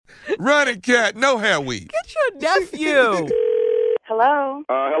Running cat, no hair weave. Get your nephew. Hello?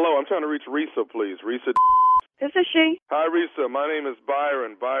 Hello, I'm trying to reach Risa, please. Risa. This is she. Hi, Risa. My name is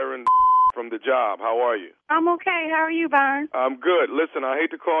Byron. Byron from The Job. How are you? I'm okay. How are you, Byron? I'm good. Listen, I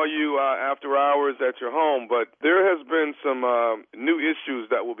hate to call you after hours at your home, but there has been some new issues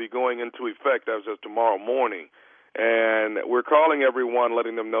that will be going into effect as of tomorrow morning. And we're calling everyone,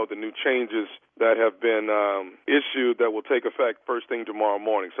 letting them know the new changes that have been issued that will take effect first thing tomorrow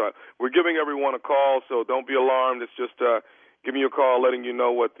morning. So we're giving everyone a call, so don't be alarmed. It's just giving you a call, letting you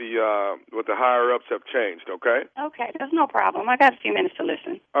know what the higher-ups have changed, okay? Okay, that's no problem. I got a few minutes to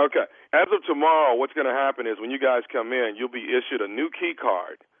listen. Okay. As of tomorrow, what's going to happen is when you guys come in, you'll be issued a new key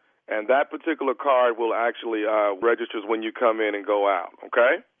card, and that particular card will actually register when you come in and go out,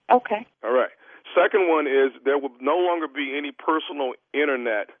 okay? Okay. All right. Second one is there will no longer be any personal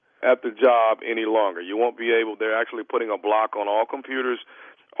internet at the job any longer. You won't be able, they're actually putting a block on all computers.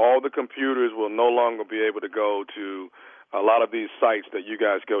 All the computers will no longer be able to go to a lot of these sites that you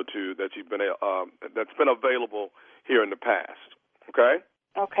guys go to that you've been that's been available here in the past. Okay?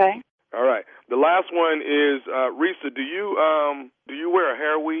 Okay. All right. The last one is Risa, do you wear a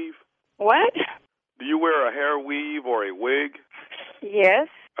hair weave? What? Do you wear a hair weave or a wig? Yes.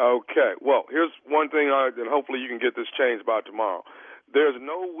 Okay. Well, here's one thing, and hopefully you can get this changed by tomorrow. There's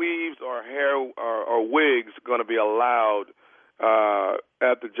no weaves or hair or wigs going to be allowed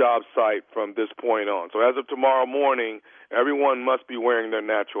at the job site from this point on. So as of tomorrow morning, everyone must be wearing their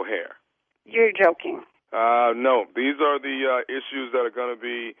natural hair. You're joking. No. These are the issues that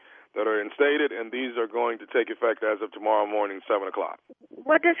are instated, and these are going to take effect as of tomorrow morning, 7 o'clock.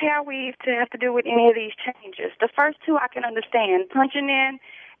 What does hair weave have to do with any of these changes? The first two I can understand. Punching in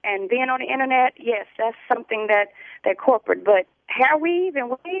and being on the Internet, yes, that's something that corporate. But hair weave and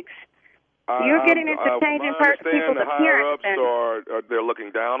wigs? You're getting into changing people's appearance. They're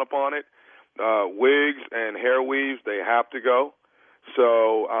looking down upon it. Wigs and hair weaves, they have to go.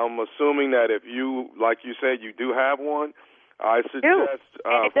 So I'm assuming that if you, like you said, you do have one, I suggest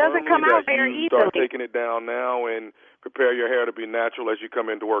and it doesn't come out very you easily. Start taking it down now and prepare your hair to be natural as you come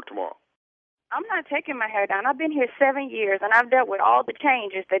into work tomorrow. I'm not taking my hair down. I've been here 7 years, and I've dealt with all the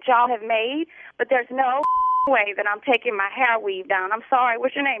changes that y'all have made, but there's no way that I'm taking my hair weave down. I'm sorry.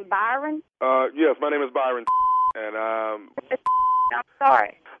 What's your name, Byron? Yes, my name is Byron, and I'm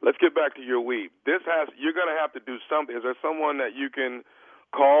sorry. Let's get back to your weave. You're going to have to do something. Is there someone that you can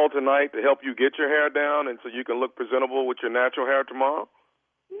call tonight to help you get your hair down and so you can look presentable with your natural hair tomorrow?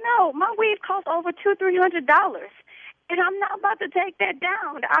 No, my weave costs over $200-300, and I'm not about to take that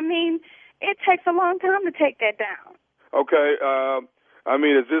down. I mean, it takes a long time to take that down. Okay.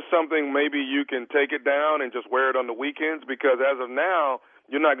 Is this something maybe you can take it down and just wear it on the weekends? Because as of now,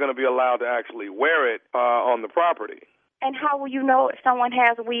 you're not going to be allowed to actually wear it on the property. And how will you know if someone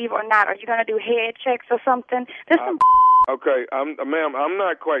has a weave or not? Are you going to do head checks or something? Okay, ma'am, I'm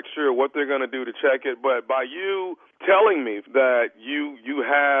not quite sure what they're going to do to check it, but by you telling me that you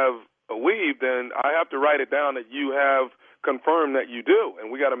have a weave, then I have to write it down that you have confirmed that you do,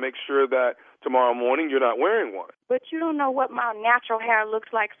 and we got to make sure that tomorrow morning you're not wearing one. But you don't know what my natural hair looks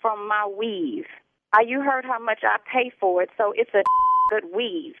like from my weave. You heard how much I pay for it, so it's a good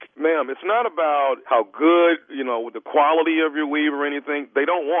weave. Ma'am, it's not about how good, the quality of your weave or anything. They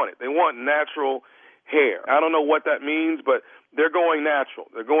don't want it. They want natural hair. I don't know what that means, but they're going natural.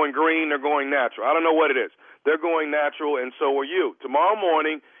 They're going green. They're going natural. I don't know what it is. They're going natural, and so are you. Tomorrow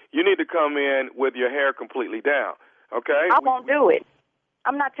morning, you need to come in with your hair completely down, okay? I won't do it.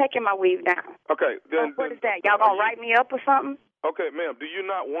 I'm not taking my weave down. Okay. Then what is that? Y'all going to write me up or something? Okay, ma'am, do you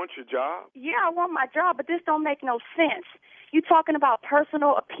not want your job? Yeah, I want my job, but this don't make no sense. You talking about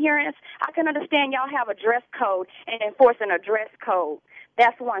personal appearance? I can understand y'all have a dress code and enforcing a dress code.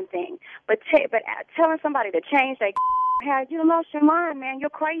 That's one thing. But telling somebody to change their hair, you lost your mind, man. You're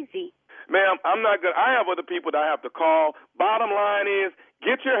crazy. Ma'am, I'm not good. I have other people that I have to call. Bottom line is,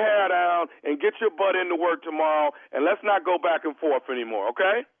 get your hair down and get your butt into work tomorrow, and let's not go back and forth anymore,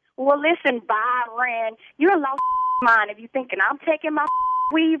 okay? Well, listen, Byron, you're lost mind if you're thinking I'm taking my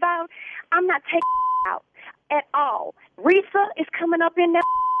weave out. I'm not taking out at all. Risa is coming up in there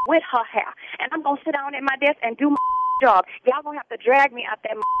with her hair, and I'm going to sit down at my desk and do my job. Y'all going to have to drag me out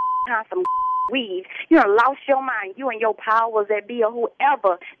that some weave. You done lost your mind. You and your powers that be or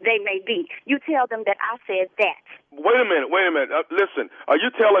whoever they may be. You tell them that I said that. Wait a minute. Listen, are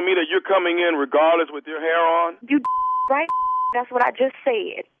you telling me that you're coming in regardless with your hair on? You right? That's what I just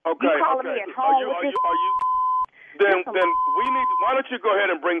said. Okay. You calling me at home Then we need. Why don't you go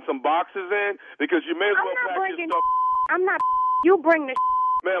ahead and bring some boxes in, because you may as well pack your stuff. I'm not. You bring the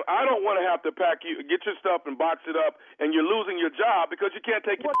Ma'am, I don't want to have to pack you, get your stuff and box it up, and you're losing your job because you can't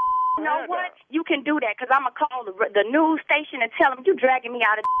take your You know what? You can do that because I'm going to call the news station and tell them you dragging me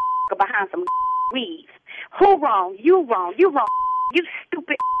out of behind some weeds. Who wrong? You wrong. You wrong. You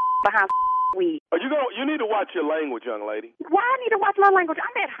stupid behind weeds. You need to watch your language, young lady. Why I need to watch my language?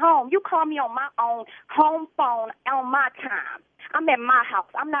 I'm at home. You call me on my own home phone on my time. I'm at my house.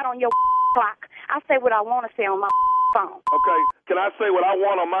 I'm not on your clock. I say what I want to say on my phone. Okay. Can I say what I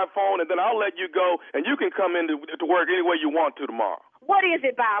want on my phone, and then I'll let you go, and you can come into to work any way you want to tomorrow. What is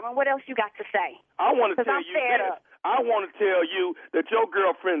it, Byron? What else you got to say? I want to tell I'm you fed this. up. I want to tell you that your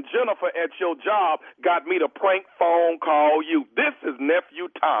girlfriend Jennifer at your job got me to prank phone call you. This is Nephew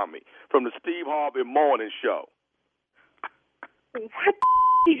Tommy from the Steve Harvey Morning Show. What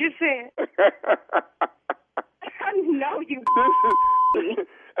you just said? I know you.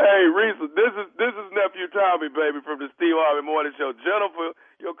 Hey, Risa, this is Nephew Tommy, baby, from the Steve Harvey Morning Show. Jennifer,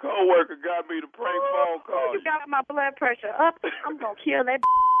 your coworker, got me to prank phone call. You got my blood pressure up. I'm gonna kill that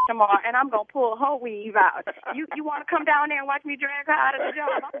tomorrow, and I'm gonna pull her weave out. You want to come down there and watch me drag her out of the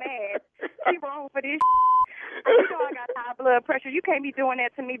job? I'm mad. She wrong for this. You know I got high blood pressure. You can't be doing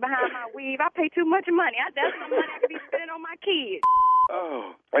that to me behind my weave. I pay too much money. That's some money I could be spending on my kids.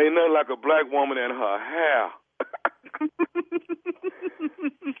 Oh, ain't nothing like a black woman and her hair.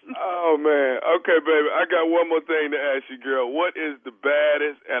 Oh, man. Okay, baby, I got one more thing to ask you, girl. What is the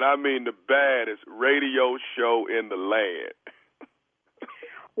baddest, and I mean the baddest, radio show in the land?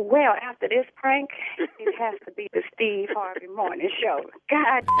 Well, after this prank, it has to be the Steve Harvey Morning Show.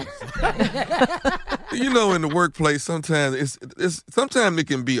 God. You know, in the workplace, sometimes sometimes it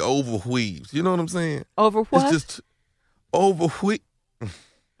can be overwheaves. You know what I'm saying? Over what? It's just Overwhelmed?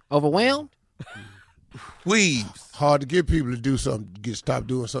 weaves. Hard to get people to do something, stop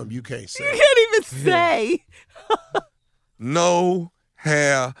doing something you can't say. You can't even say. No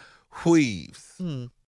hair weaves.